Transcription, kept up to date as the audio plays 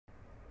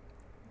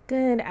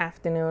Good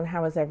afternoon.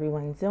 How is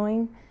everyone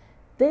doing?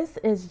 This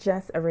is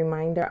just a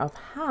reminder of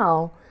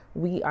how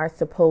we are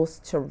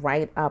supposed to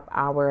write up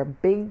our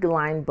big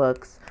line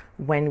books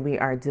when we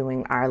are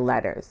doing our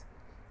letters.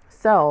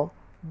 So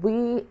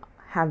we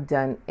have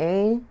done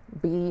A,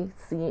 B,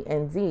 C,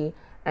 and D,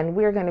 and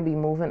we're going to be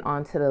moving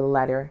on to the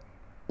letter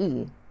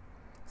E.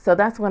 So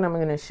that's what I'm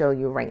going to show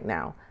you right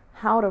now,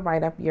 how to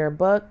write up your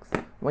books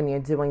when you're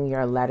doing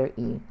your letter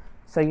E.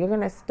 So you're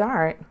going to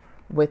start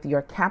with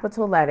your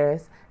capital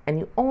letters, and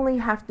you only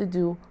have to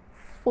do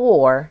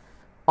 4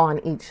 on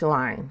each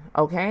line,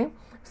 okay?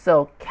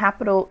 So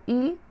capital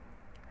E,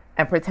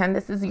 and pretend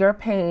this is your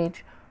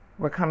page.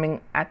 We're coming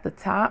at the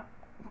top,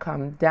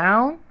 come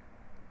down,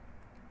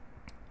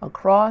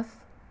 across,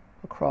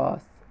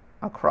 across,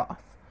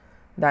 across.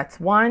 That's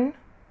 1,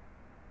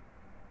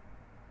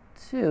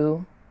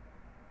 2,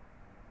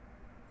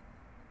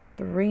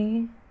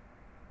 3,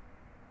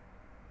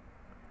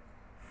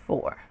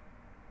 4.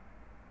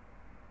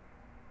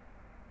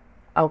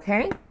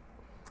 Okay,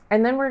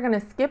 and then we're going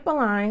to skip a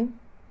line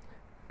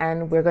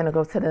and we're going to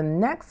go to the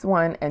next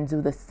one and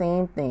do the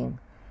same thing.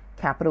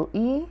 Capital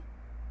E,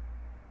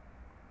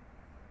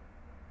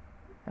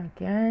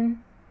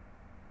 again,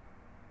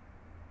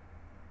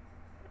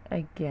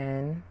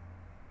 again,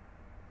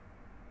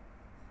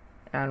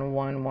 and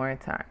one more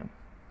time.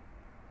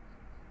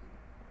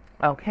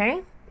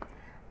 Okay,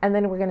 and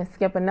then we're going to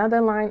skip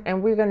another line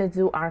and we're going to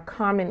do our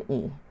common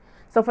E.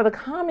 So for the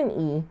common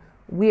E,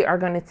 we are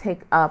going to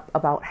take up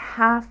about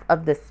half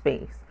of the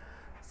space.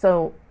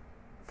 So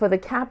for the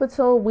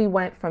capital, we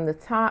went from the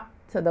top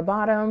to the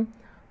bottom,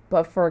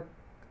 but for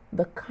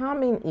the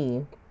common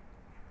E,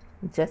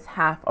 just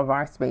half of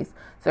our space.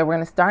 So we're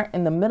going to start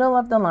in the middle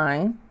of the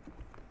line.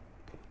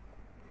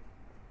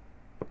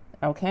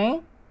 Okay,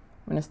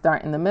 we're going to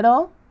start in the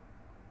middle,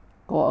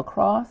 go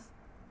across,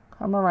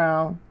 come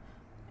around,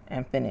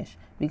 and finish.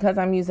 Because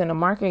I'm using a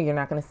marker, you're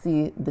not going to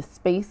see the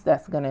space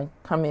that's going to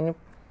come in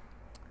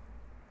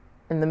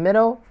the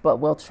middle, but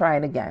we'll try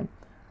it again.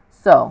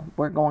 So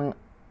we're going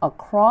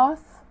across,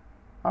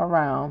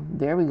 around,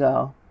 there we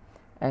go,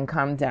 and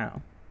come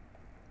down.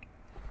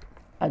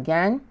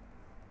 Again,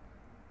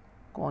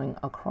 going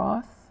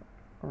across,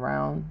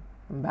 around,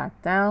 and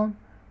back down.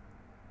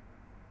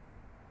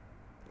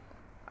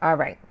 All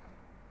right.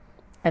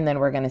 And then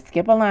we're going to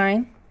skip a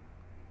line,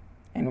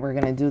 and we're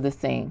going to do the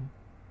same.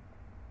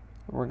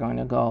 We're going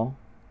to go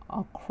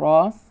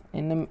across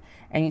and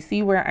you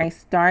see where I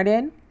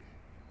started?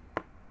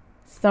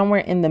 Somewhere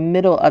in the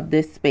middle of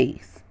this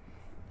space.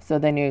 So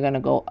then you're going to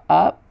go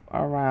up,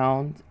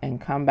 around, and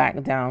come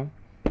back down,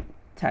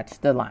 touch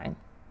the line.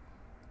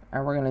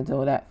 And we're going to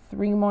do that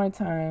 3 more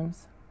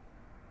times.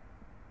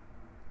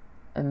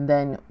 And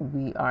then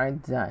we are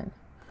done.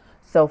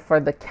 So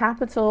for the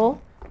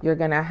capital, you're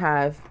going to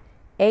have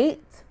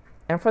 8.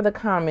 And for the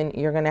common,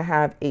 you're going to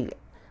have 8.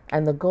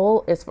 And the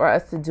goal is for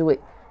us to do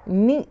it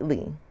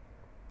neatly.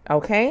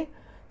 Okay?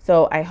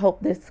 So I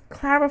hope this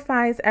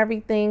clarifies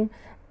everything.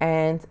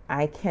 And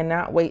I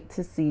cannot wait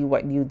to see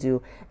what you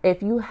do.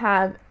 If you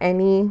have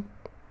any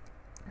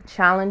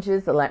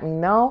challenges, let me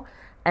know.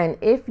 And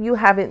if you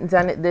haven't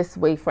done it this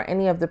way for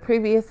any of the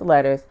previous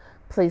letters,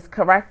 please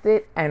correct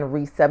it and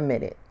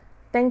resubmit it.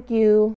 Thank you.